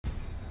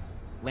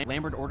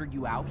Lambert ordered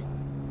you out?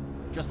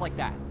 Just like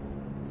that?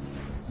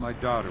 My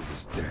daughter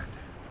was dead.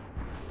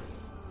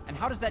 And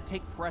how does that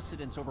take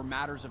precedence over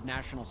matters of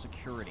national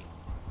security?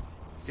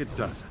 It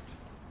doesn't.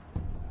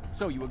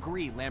 So you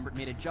agree Lambert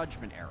made a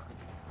judgment error?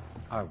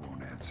 I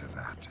won't answer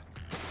that.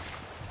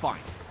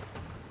 Fine.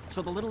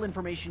 So the little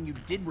information you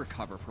did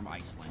recover from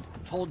Iceland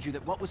told you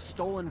that what was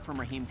stolen from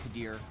Rahim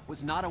Kadir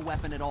was not a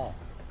weapon at all.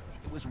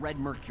 It was red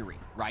mercury,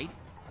 right?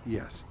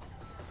 Yes.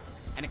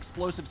 An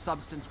explosive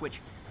substance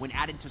which, when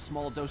added to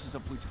small doses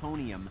of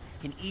plutonium,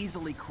 can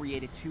easily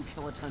create a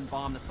 2-kiloton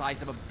bomb the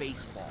size of a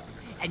baseball.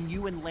 And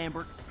you and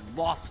Lambert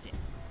lost it.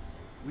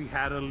 We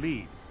had a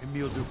lead,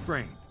 Emile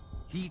Dufresne.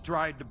 He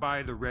tried to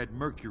buy the red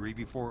mercury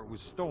before it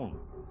was stolen.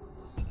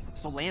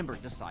 So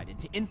Lambert decided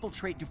to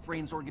infiltrate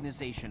Dufresne's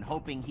organization,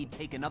 hoping he'd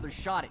take another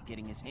shot at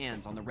getting his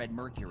hands on the red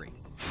mercury.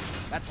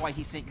 That's why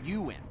he sent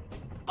you in,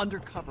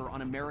 undercover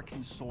on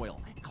American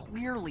soil,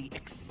 clearly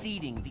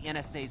exceeding the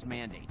NSA's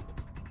mandate.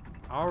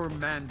 Our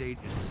mandate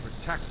is to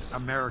protect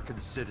American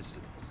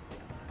citizens.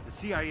 The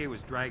CIA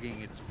was dragging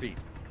its feet.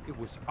 It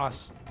was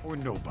us or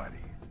nobody.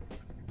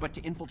 But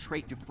to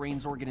infiltrate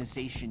Dufresne's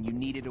organization, you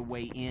needed a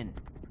way in.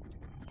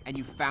 And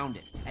you found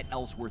it at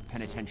Ellsworth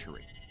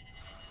Penitentiary.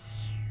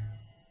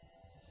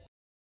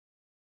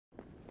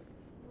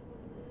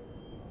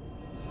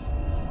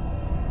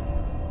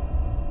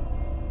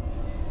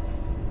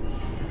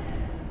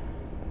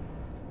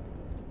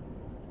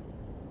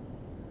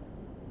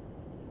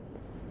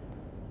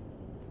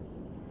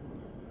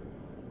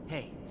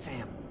 Hey,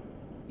 Sam.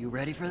 You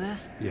ready for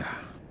this? Yeah,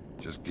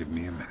 just give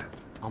me a minute.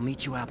 I'll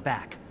meet you out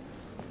back.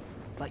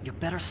 But you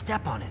better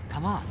step on it,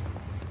 come on.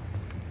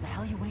 What the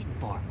hell are you waiting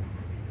for?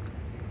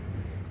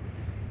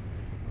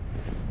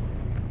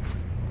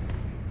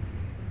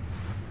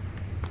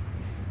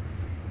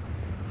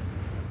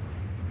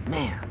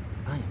 Man,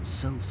 I am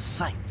so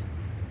psyched.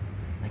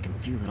 I can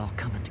feel it all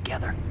coming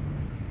together.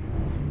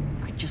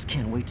 I just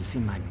can't wait to see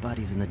my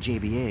buddies in the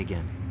JBA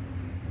again.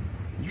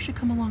 You should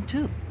come along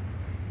too,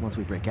 once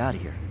we break out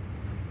of here.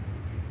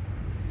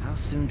 How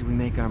soon do we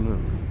make our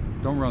move?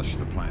 Don't rush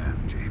the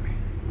plan, Jamie.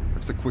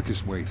 That's the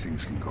quickest way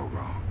things can go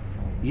wrong.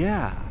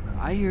 Yeah,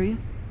 I hear you.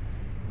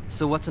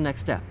 So what's the next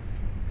step?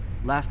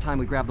 Last time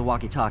we grabbed the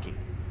walkie-talkie.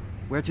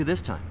 Where to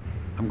this time?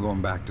 I'm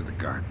going back to the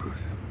guard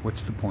booth.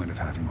 What's the point of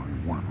having only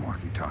one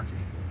walkie-talkie?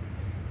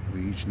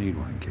 We each need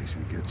one in case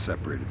we get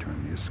separated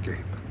during the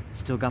escape.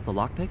 Still got the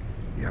lockpick?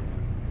 Yep.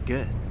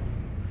 Good.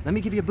 Let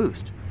me give you a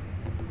boost.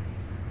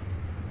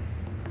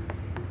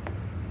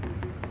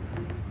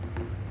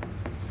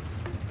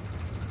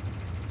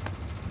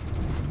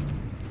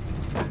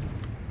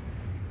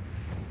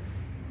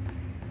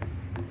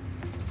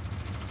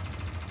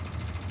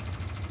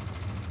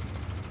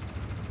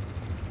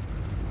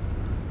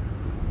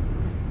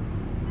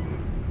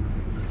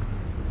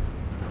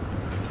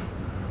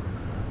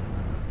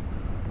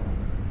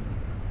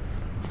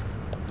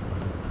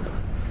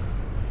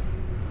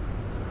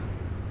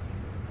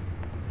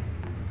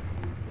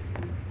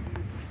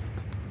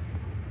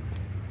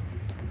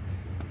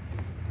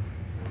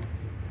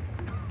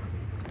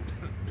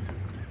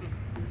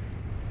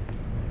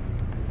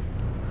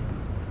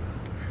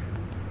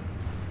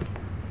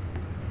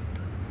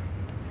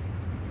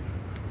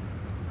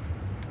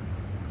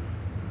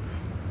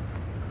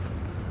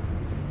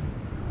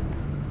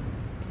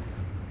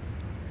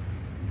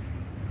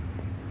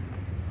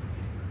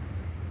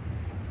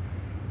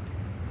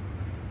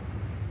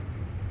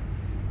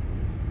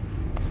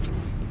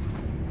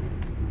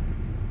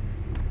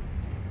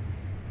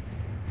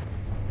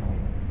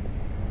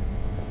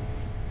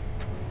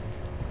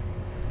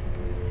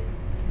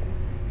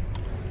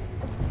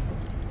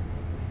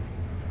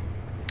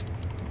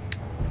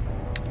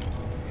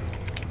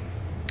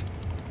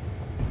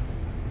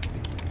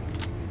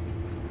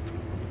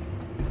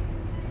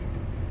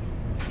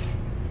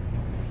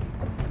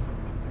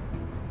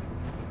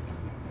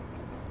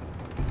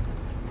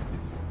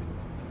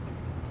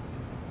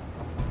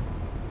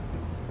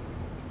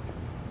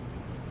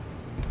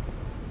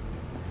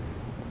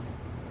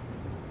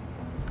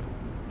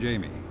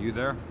 Jamie, you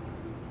there?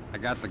 I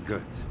got the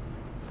goods.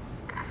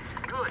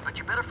 Good, but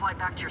you better fly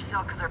back to your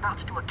cell because they're about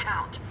to do a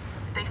count.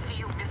 If they see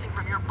you missing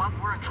from your bunk,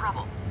 we're in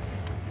trouble.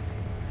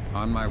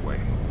 On my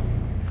way.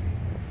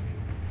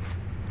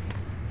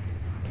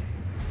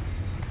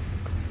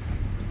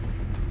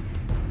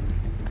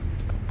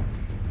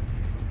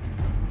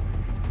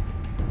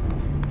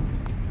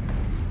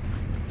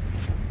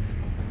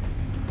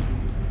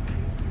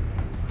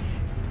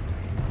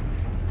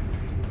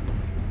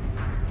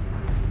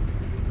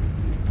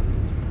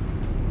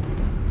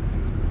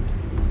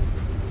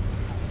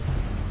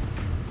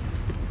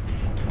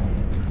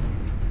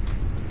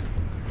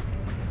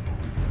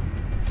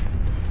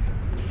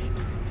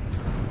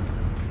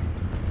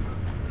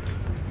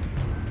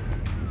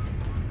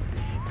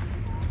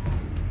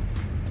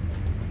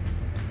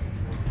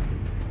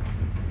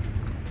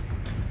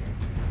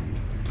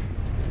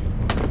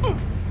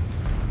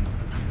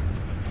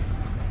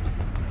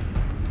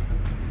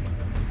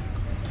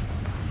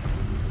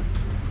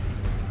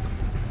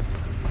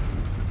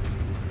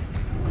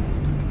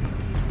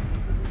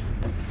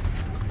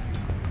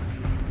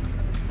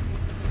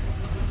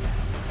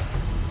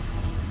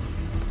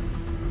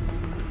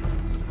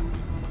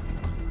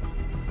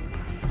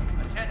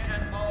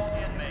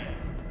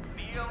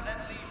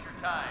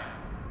 time,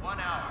 1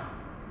 hour.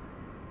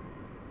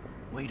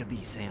 Way to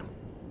be, Sam.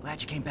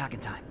 Glad you came back in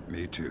time.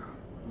 Me too.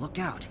 Look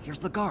out, here's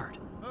the guard.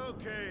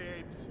 Okay,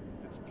 apes.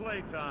 It's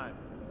playtime.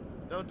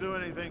 Don't do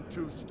anything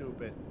too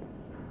stupid.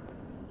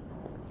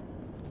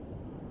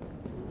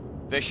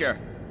 Fisher,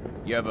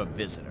 you have a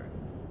visitor.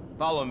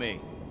 Follow me.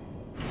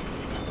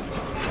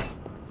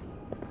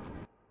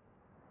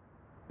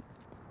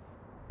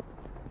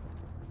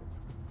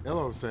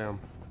 Hello, Sam.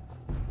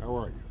 How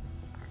are you?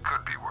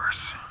 Could be worse.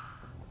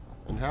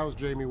 And how's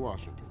Jamie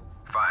Washington?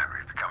 Fine,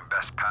 we've become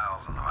best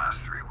pals in the last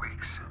 3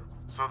 weeks.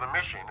 So the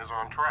mission is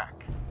on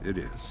track. It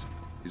is.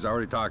 He's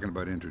already talking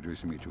about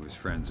introducing me to his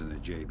friends in the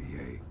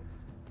JBA.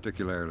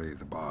 Particularly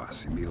the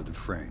boss, Emile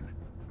Dufresne.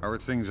 How are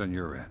things on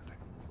your end?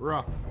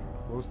 Rough.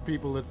 Most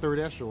people at Third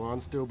Echelon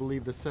still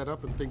believe the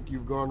setup and think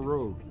you've gone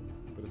rogue.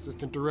 But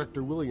Assistant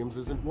Director Williams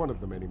isn't one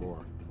of them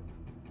anymore.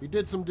 He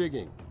did some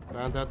digging.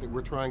 Found out that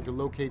we're trying to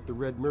locate the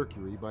Red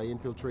Mercury by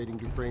infiltrating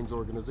Dufresne's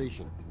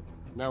organization.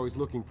 Now he's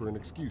looking for an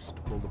excuse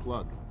to pull the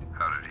plug.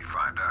 How did he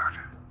find out?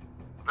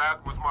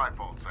 That was my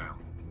fault, Sam.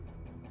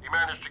 He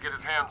managed to get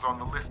his hands on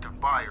the list of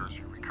buyers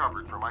you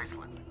recovered from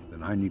Iceland.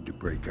 Then I need to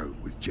break out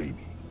with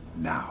Jamie.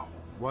 Now.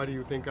 Why do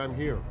you think I'm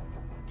here?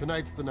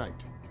 Tonight's the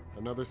night.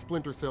 Another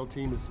SplinterCell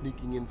team is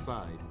sneaking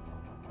inside.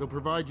 They'll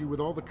provide you with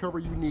all the cover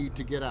you need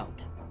to get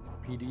out.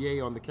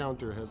 PDA on the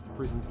counter has the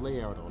prison's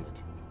layout on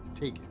it.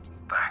 Take it.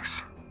 Thanks.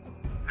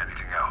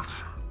 Anything else?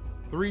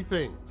 3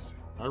 things.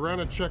 I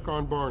ran a check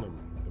on Barnum,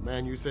 the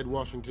man you said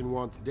Washington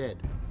wants dead.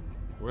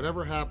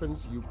 Whatever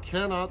happens, you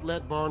cannot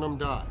let Barnum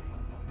die.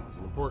 He's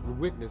an important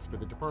witness for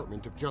the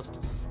Department of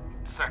Justice.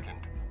 Second,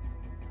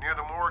 near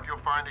the morgue you'll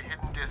find a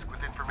hidden disk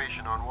with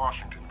information on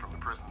Washington from the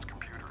prison's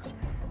computers.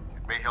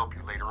 It may help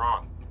you later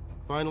on.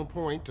 Final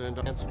point, and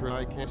I can't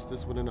stress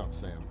this one enough,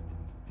 Sam.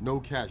 No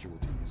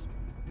casualties.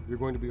 You're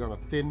going to be on a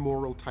thin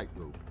moral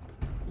tightrope.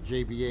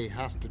 The JBA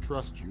has to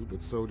trust you,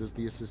 but so does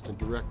the Assistant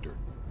Director.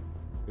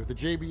 If the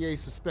JBA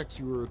suspects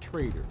you are a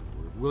traitor,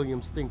 or if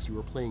Williams thinks you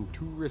are playing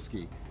too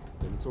risky,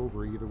 then it's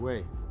over either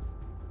way.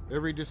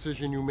 Every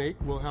decision you make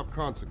will have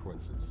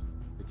consequences.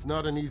 It's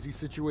not an easy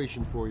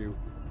situation for you,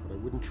 but I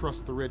wouldn't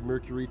trust the Red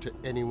Mercury to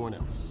anyone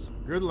else.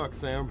 Good luck,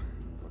 Sam.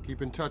 I'll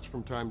keep in touch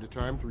from time to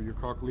time through your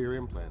cochlear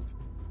implant.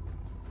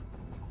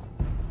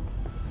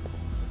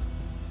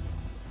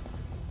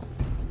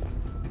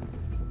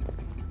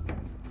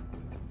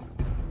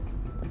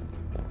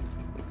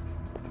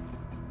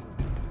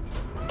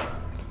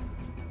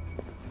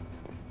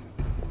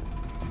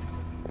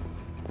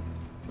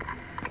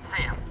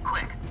 Sam,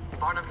 quick.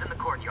 Barnum's in the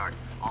courtyard.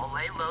 I'll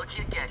lay low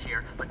till you get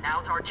here, but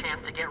now's our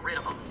chance to get rid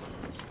of him.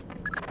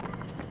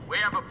 We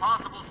have a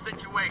possible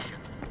situation.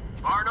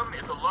 Barnum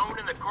is alone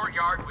in the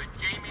courtyard with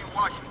Jamie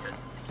Washington.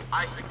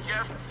 I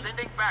suggest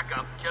sending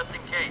backup just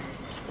in case.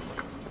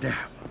 Damn.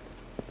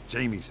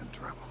 Jamie's in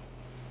trouble.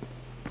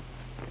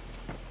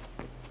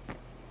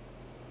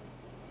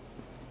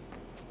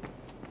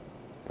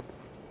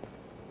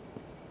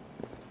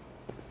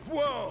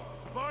 Whoa!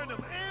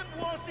 Barnum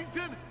and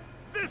Washington?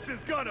 This is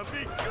gonna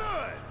be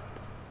good!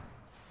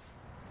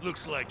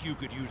 Looks like you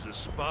could use a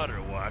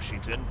spotter,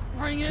 Washington.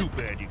 Bring it Too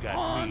bad you got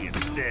on, me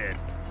instead.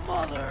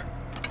 Mother!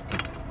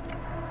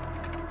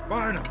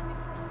 Barnum!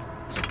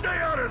 Stay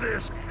out of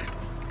this!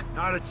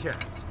 Not a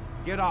chance.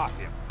 Get off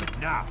him.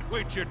 Now.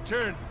 Wait your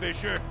turn,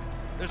 Fisher.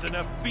 There's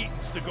enough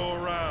beatings to go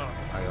around.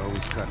 I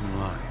always cut in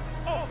line.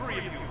 All 3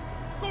 of you,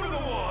 go to the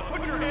wall.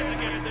 Put your hands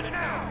against it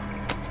now.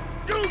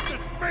 You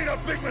just made a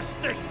big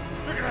mistake!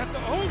 You're gonna have to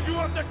hose you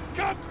off the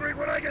concrete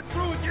when I get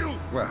through with you!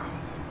 Well,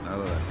 now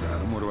that I've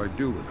got him, what do I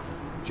do with him?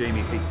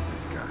 Jamie hates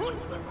this guy.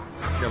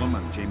 Kill him,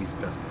 I'm Jamie's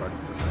best buddy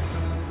for life,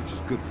 which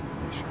is good for the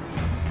mission.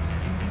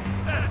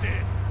 That's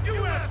it.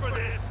 You asked for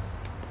this.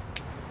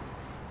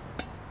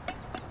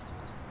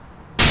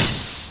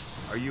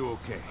 Are you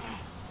okay?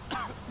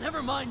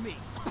 Never mind me.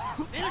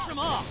 Finish him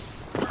off.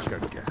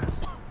 Got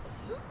gas.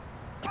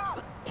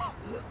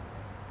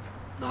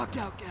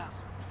 Knockout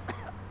gas.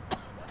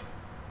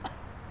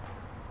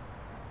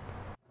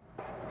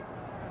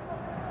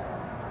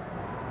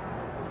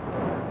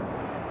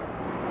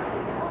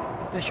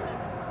 Fisher.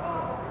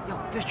 Yo,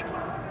 Fisher.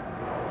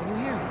 Can you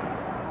hear me?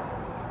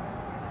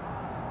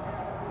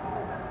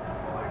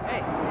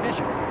 Hey,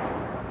 Fisher.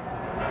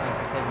 Thanks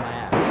for saving my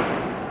ass.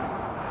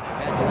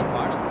 Glad you left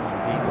Barnum's in one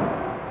piece.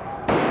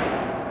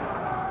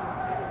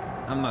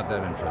 I'm not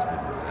that interested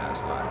in his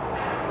ass library.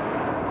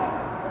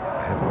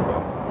 I have a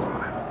problem with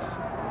violence.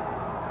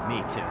 Me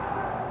too.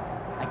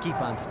 I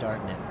keep on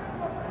starting it.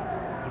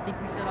 You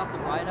think we set off the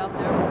riot out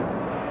there?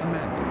 A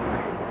man can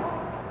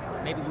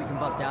breathe. Maybe we can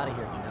bust out of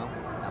here, you know?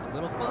 Have a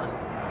little fun.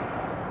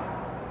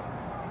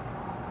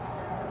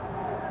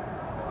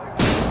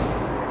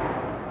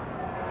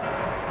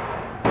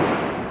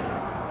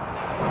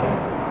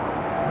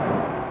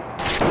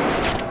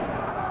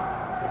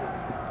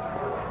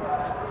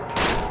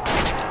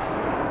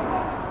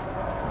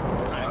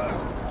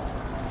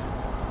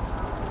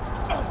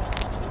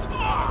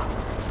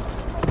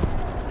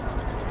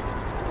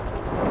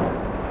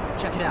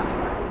 Check it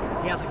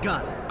out. He has a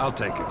gun. I'll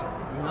take it.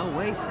 No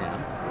way,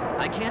 Sam.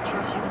 I can't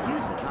trust you to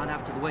use it, not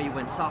after the way you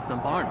went soft on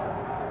Barnum.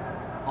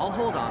 I'll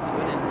hold on to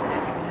it, and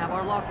instead you can have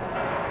our logbook.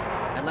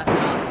 I left it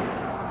on.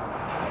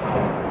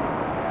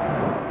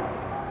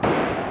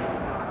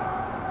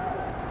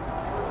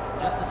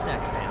 Just a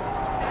sec, Sam.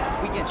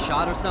 If we get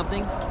shot or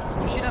something,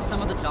 we should have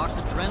some of the doc's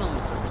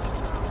adrenaline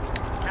syringes.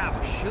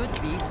 There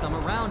should be some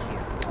around here.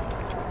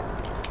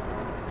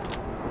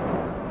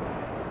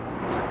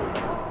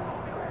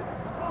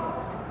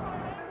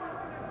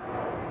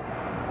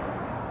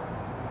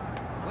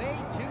 Way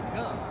to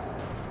go.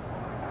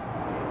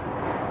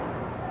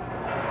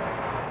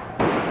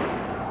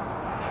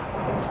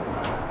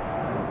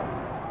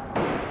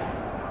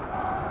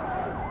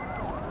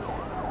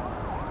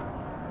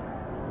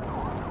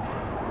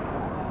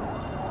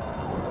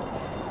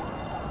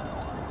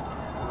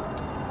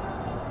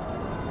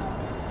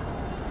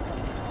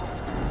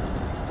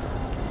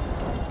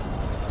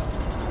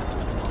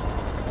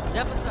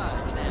 Step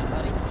aside, Sam,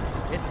 buddy.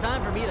 It's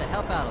time for me to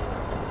help out a little.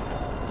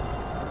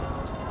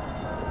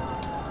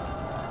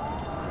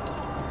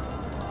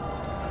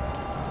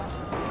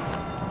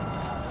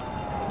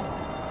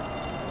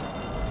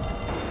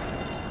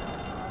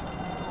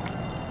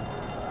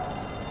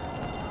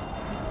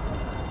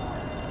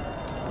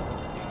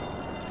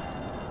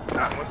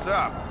 What's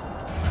up?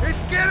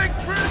 It's getting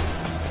pretty.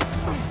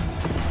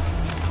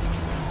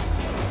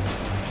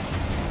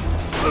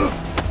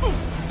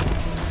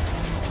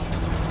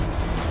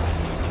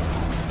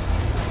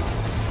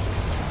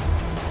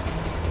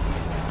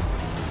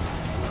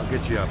 I'll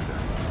get you up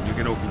there. You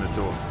can open the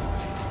door.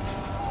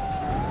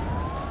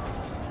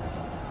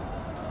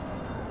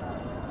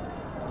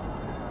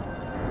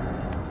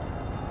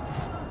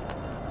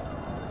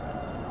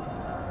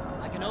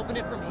 I can open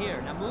it from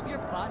here. Now move your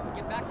butt and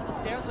get back to the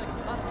stairs so I can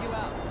bust you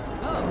out.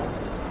 Go!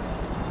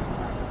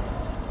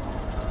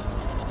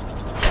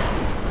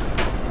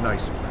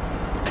 Nice one.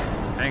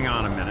 Hang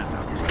on a minute and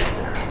I'll be right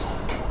there.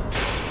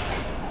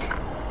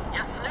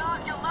 You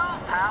snooze, you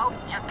lose, pal.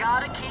 You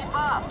gotta keep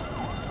up.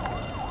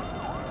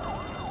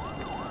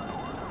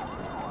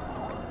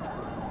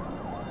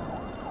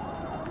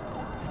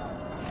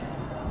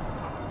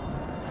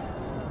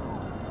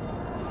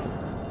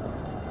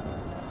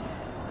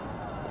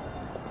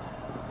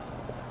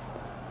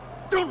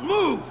 Don't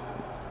move!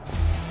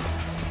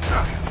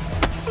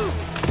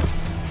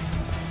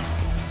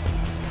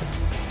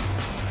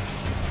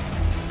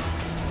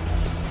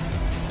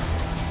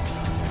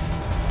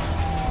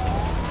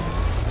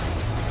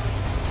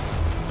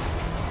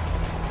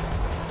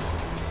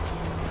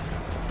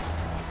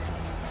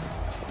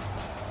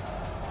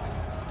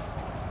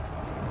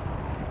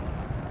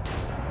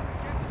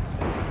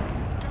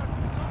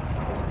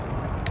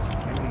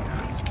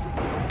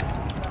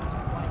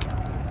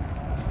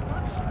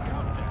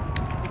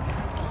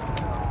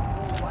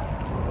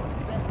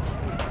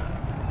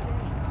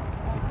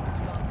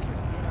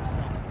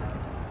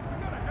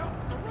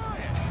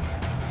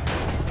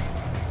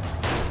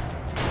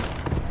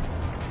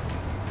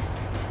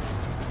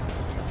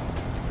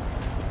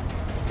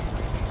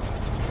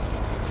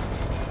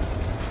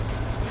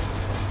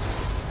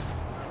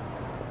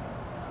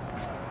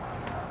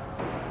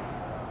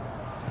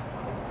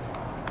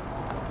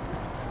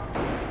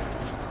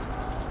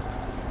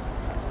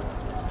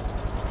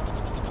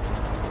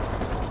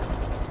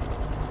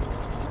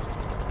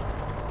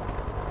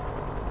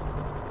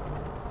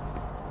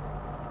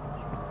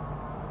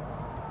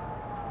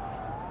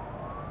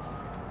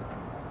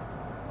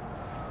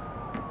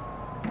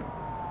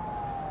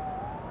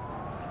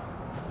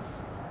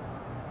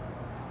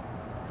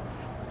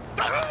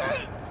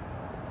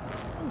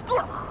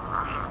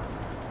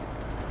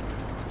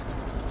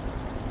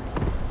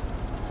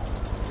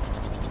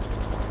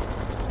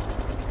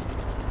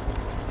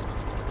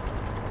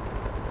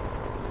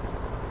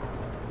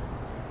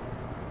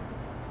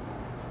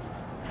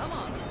 Come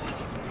on.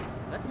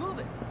 Let's move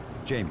it.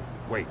 Jamie,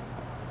 wait.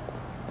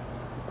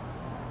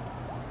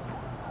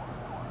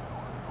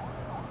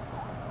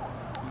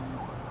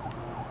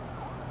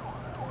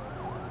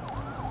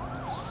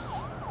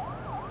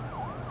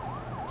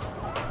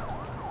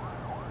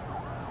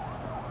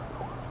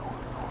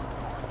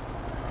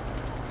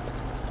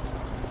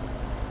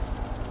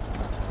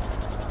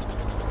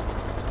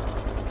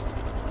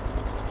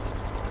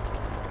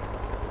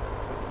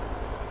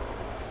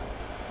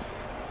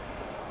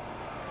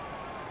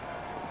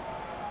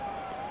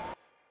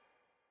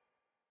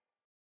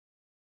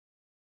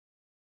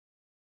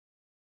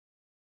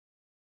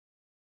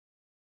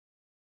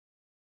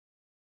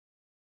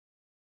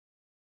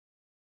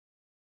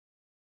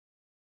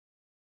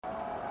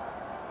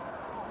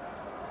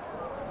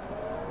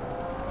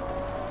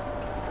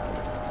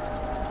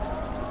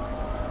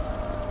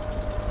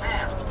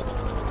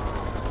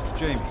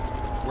 Jamie,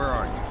 where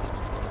are you?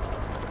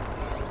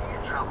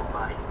 In trouble,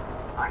 buddy.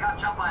 I got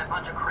jumped by a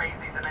bunch of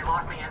crazies and they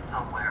locked me in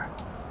somewhere.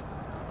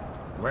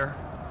 Where?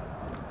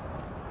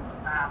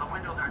 The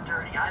windows are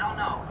dirty. I don't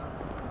know.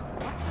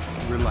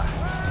 Relax.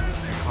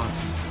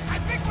 Concentrate. I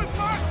think we've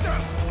locked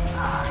them!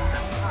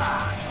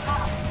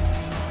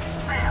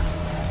 Sam,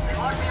 they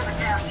locked me in the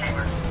gas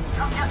chamber.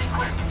 Come Get me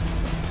quick!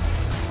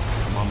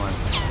 I'm on my way.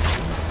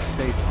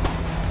 Stay calm.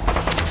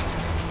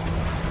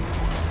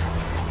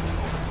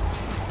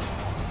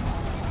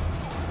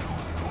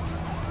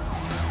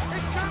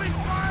 Incoming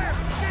fire!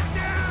 Get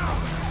down!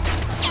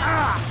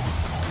 Ah!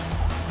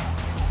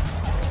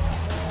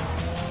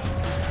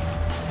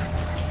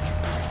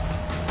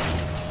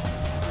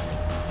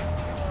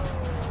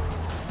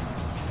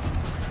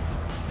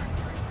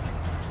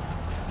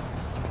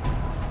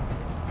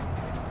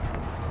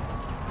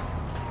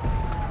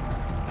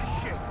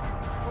 Shit!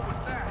 What was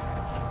that?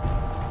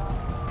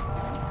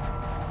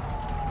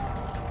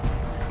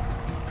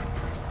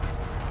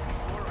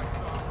 Sure I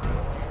saw him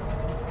around here.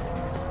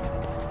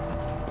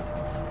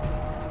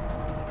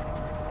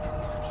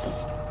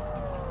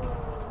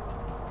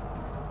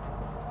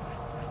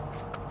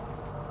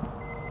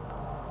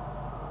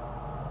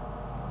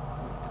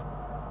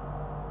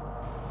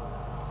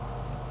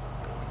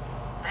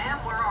 Sam,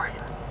 where are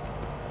you?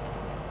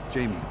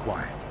 Jamie,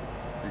 quiet.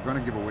 You're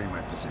gonna give away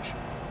my position.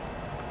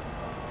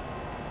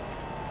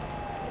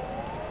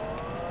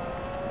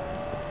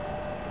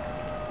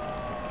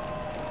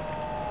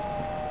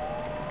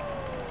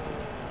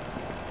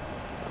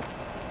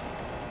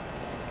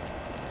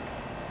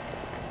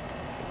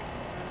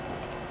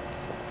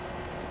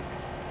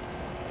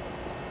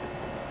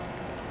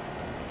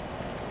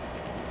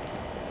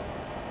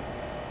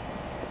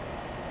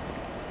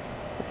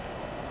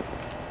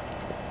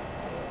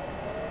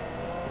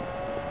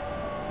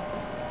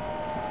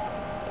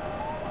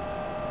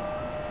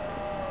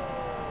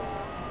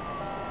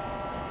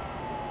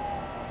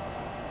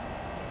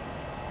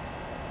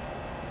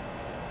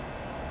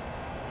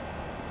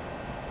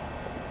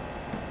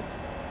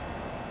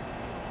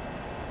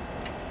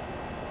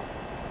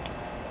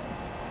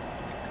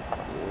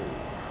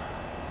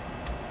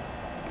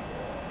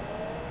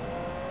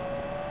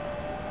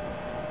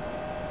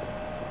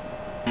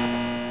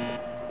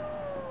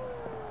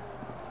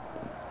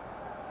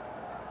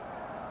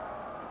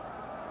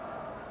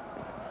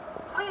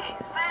 Please,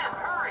 Sam,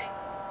 hurry!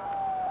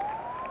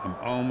 I'm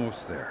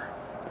almost there.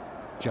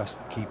 Just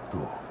keep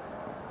cool.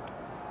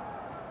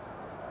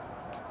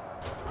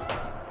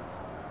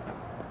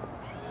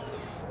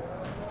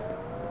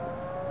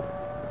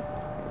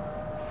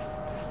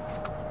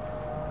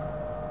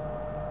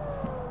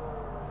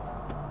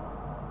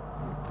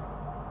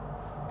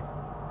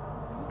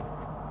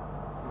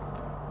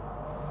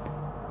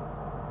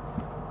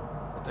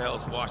 What the hell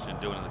is Washington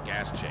doing in the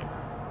gas chamber?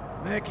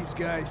 Mackey's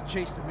guys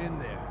chased him in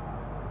there.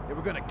 They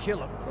were gonna kill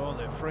him, but all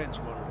their friends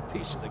wanted a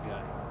piece of the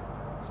guy.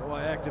 So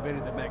I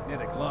activated the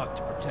magnetic lock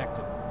to protect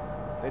him.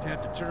 They'd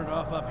have to turn it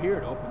off up here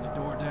to open the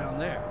door down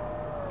there.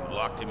 You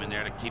locked him in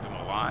there to keep him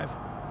alive?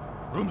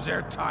 Room's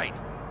airtight.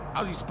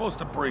 How's he supposed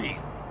to breathe?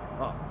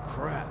 Oh,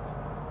 crap.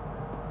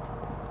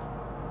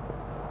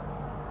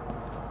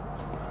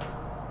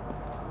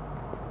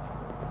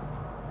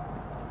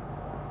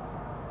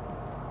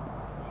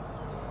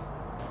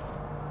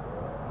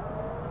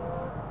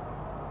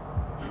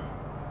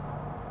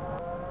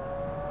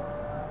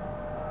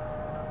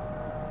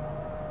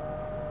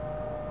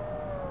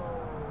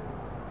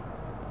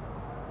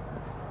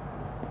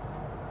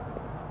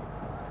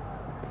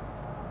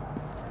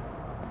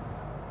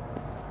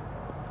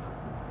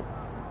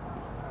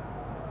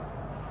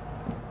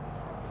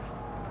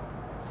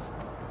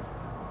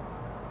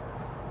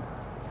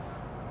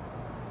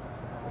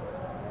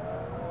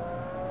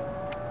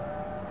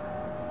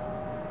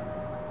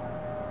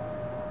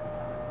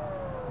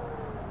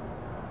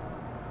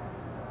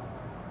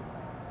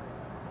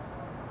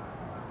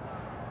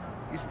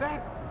 Is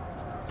that...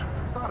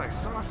 I thought I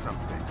saw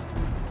something.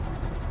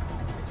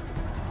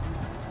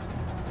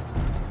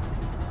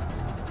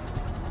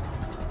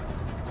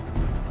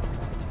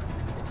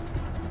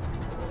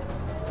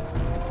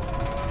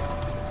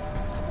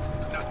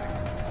 Nothing.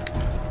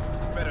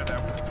 Better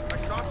that way. I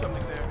saw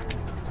something there.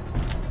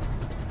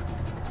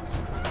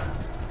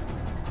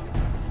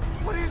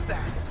 What is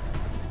that?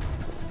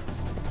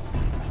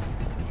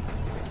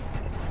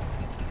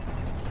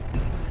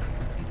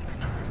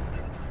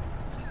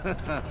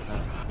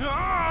 No!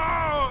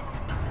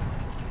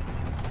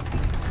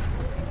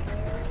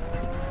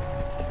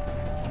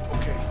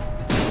 Okay.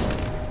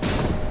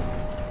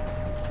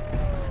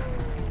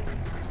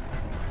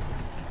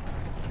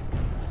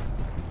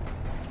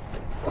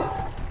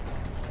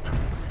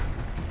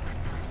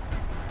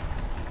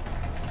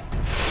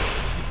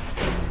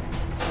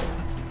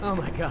 Oh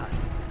my god.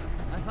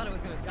 I thought I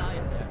was gonna die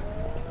in there.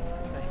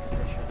 Thanks,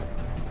 Fisher.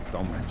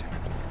 Don't mention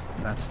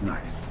it. That's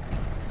nice.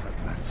 But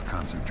let's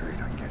concentrate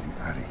on getting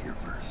out of here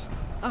first.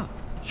 Oh,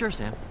 sure,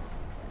 Sam.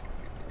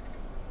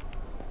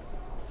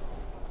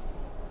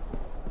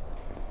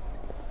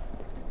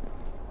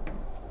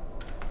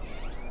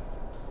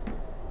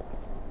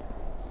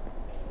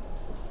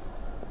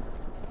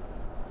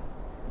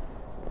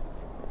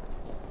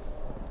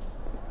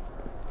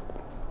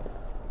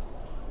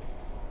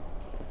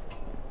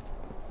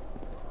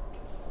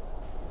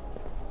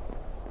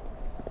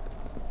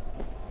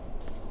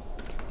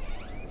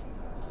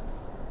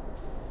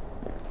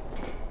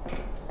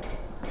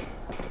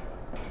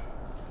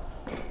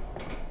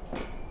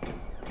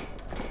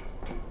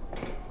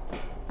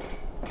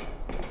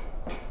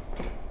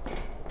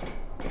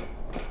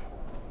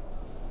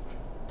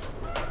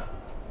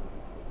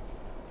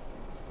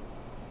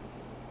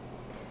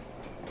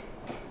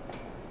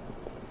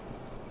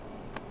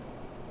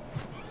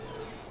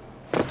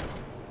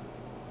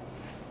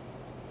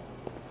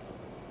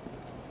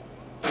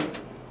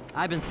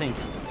 I've been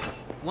thinking.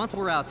 Once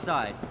we're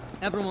outside,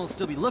 everyone will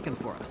still be looking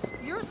for us.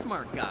 You're a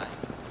smart guy.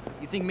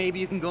 You think maybe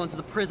you can go into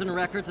the prison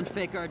records and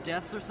fake our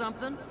deaths or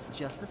something? It's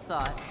just a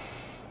thought.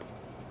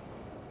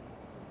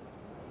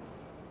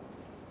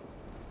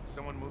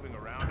 Someone moving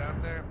around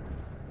out there?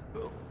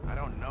 Who? I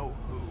don't know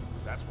who.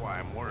 That's why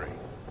I'm worried.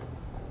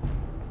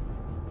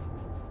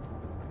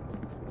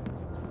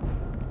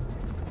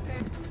 Hey,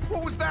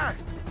 what was that?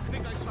 I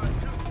think I saw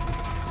it too.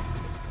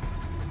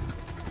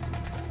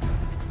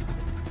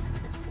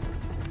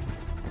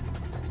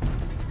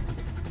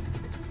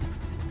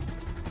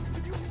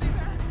 Did you see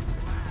that?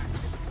 Flash.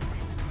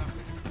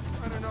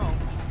 I don't know.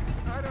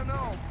 I don't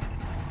know.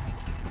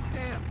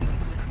 Damn.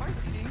 Am I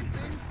seeing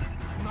things?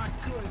 Not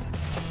good.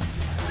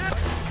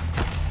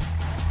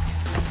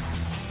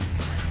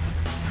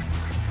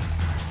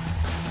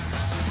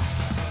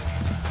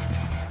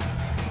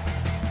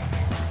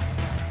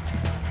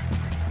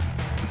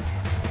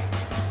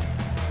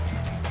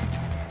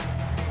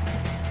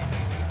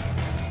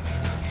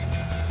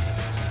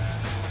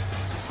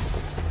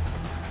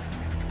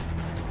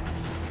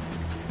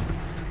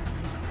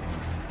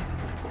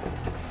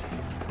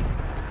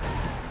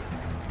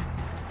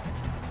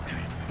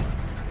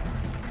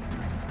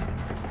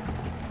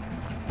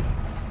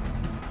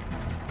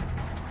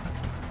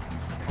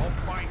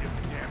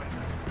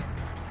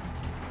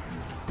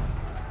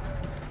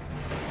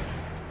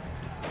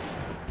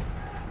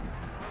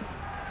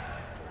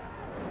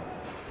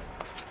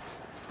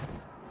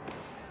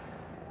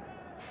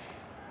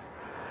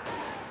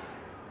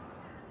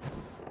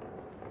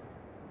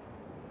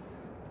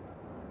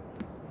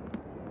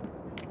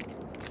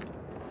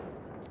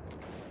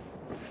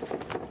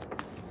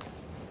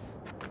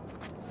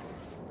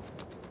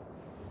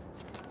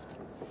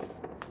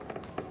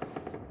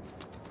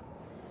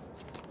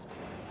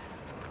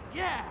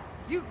 Yeah,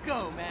 you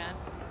go, man.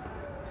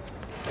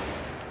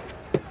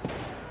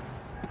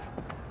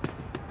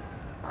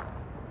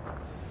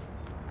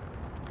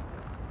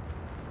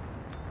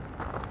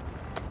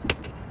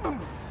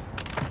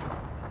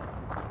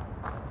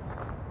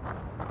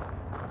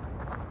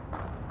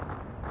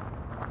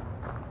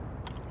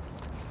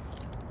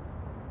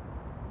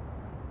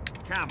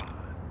 Come on.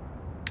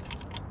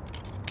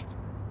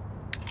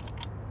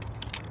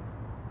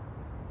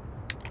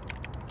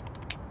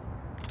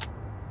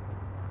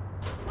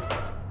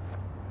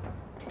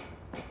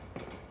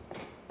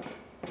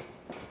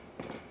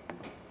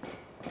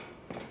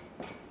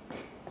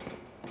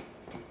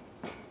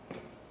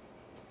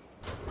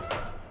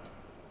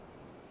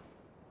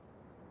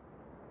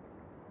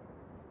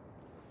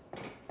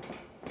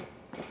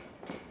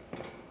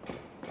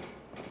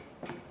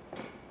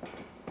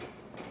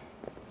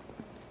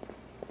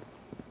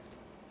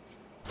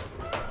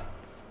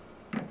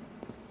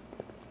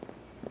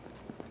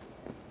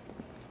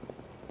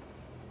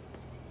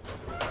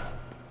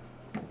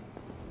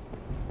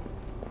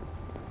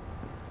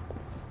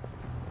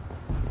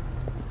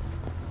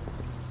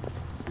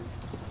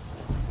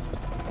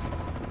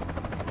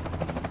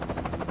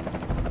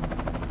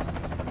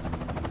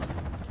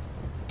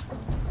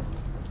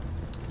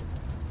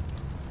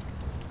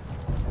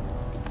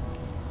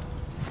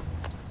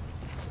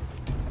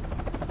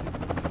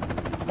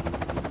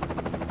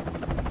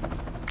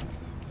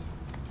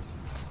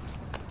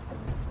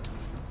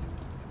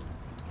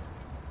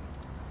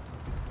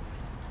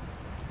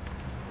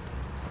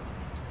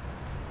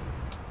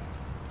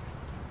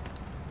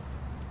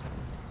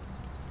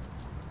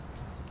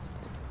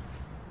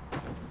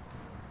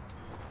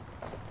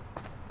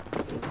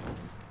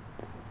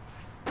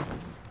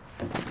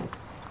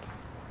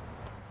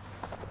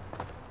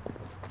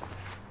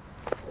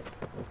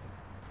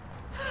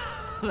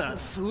 The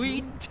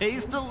sweet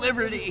taste of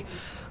liberty.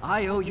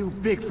 I owe you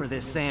big for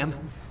this, Sam.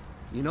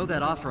 You know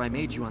that offer I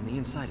made you on the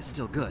inside is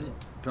still good.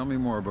 Tell me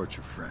more about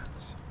your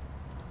friends.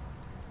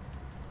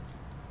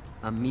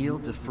 Emile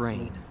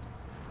Dufresne.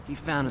 He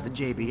founded the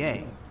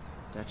JBA.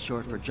 That's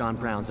short for John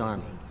Brown's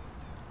army.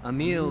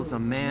 Emile's a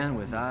man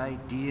with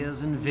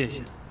ideas and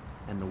vision,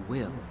 and the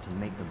will to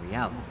make them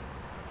reality.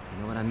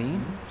 You know what I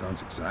mean?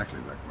 Sounds exactly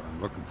like what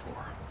I'm looking for.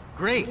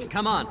 Great,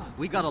 come on.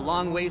 We got a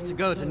long ways to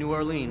go to New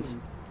Orleans.